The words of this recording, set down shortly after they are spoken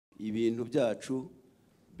ibintu byacu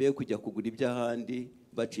be kujya kugura iby'ahandi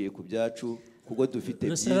baciye ku byacu kuko dufite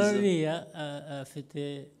byiza. Rusirari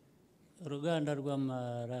afite uruganda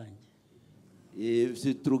rw'amarangi.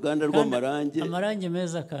 Ifite uruganda rw'amarangi. Amarangi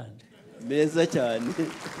meza kandi. Meza cyane.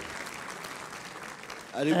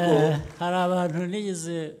 Ariko hari abantu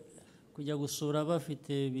nigeze kujya gusura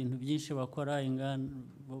bafite ibintu byinshi bakora inganda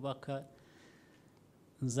bubaka,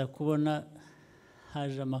 nza kubona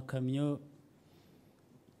haje amakamyo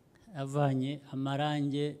avanye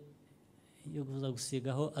amarangi yo kuza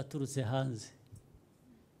gusigaho aturutse hanze.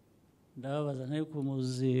 Ndababaza ariko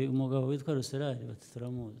muzi umugabo witwa Rusirari? Bati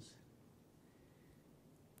turamuzi.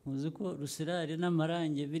 Muzi ko Rusirari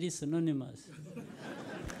n'amarangi biri synonymous?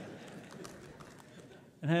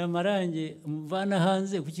 Nta marangi muvana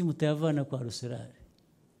hanze kuki mutayavana kwa Rusirari?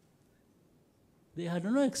 They had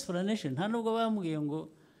no explanation. Nta nubwo bambwiye ngo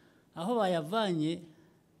aho bayavanye,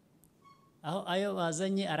 aho ayo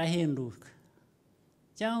bazanye arahenduka,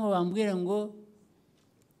 cyangwa bambwire ngo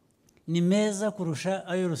ni meza kurusha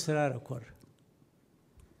ayo Rusirari akora.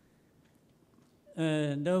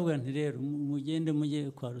 Ndavuga nti rero mugende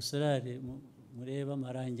mujye kwa Rusirari mureba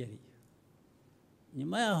amarangi ariyo.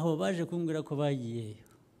 Nyuma yaho baje kumbwira ko bagiyeyo,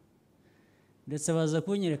 ndetse baza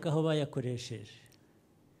kunyereka aho bayakoresheje.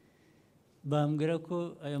 Bambwira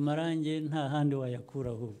ko ayo marangi nta handi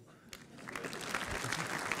wayakura ahubwo.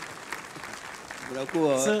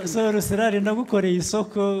 So Rusirari nagukoreye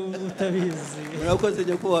isoko utabizi. Murakoze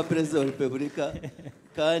nyakubahwa Perezida wa Repubulika,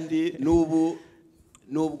 kandi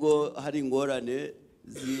nubwo hari ingorane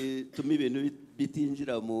zituma ibintu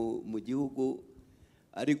bitinjira mu gihugu,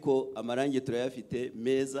 ariko amarangi turayafite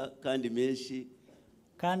meza kandi menshi,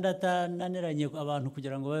 kandi atananiranye abantu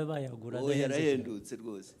kugira ngo babe bayagura. Yarahendutse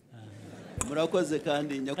rwose. Murakoze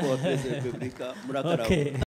kandi nyakubahwa Perezida wa Repubulika, murakaraba.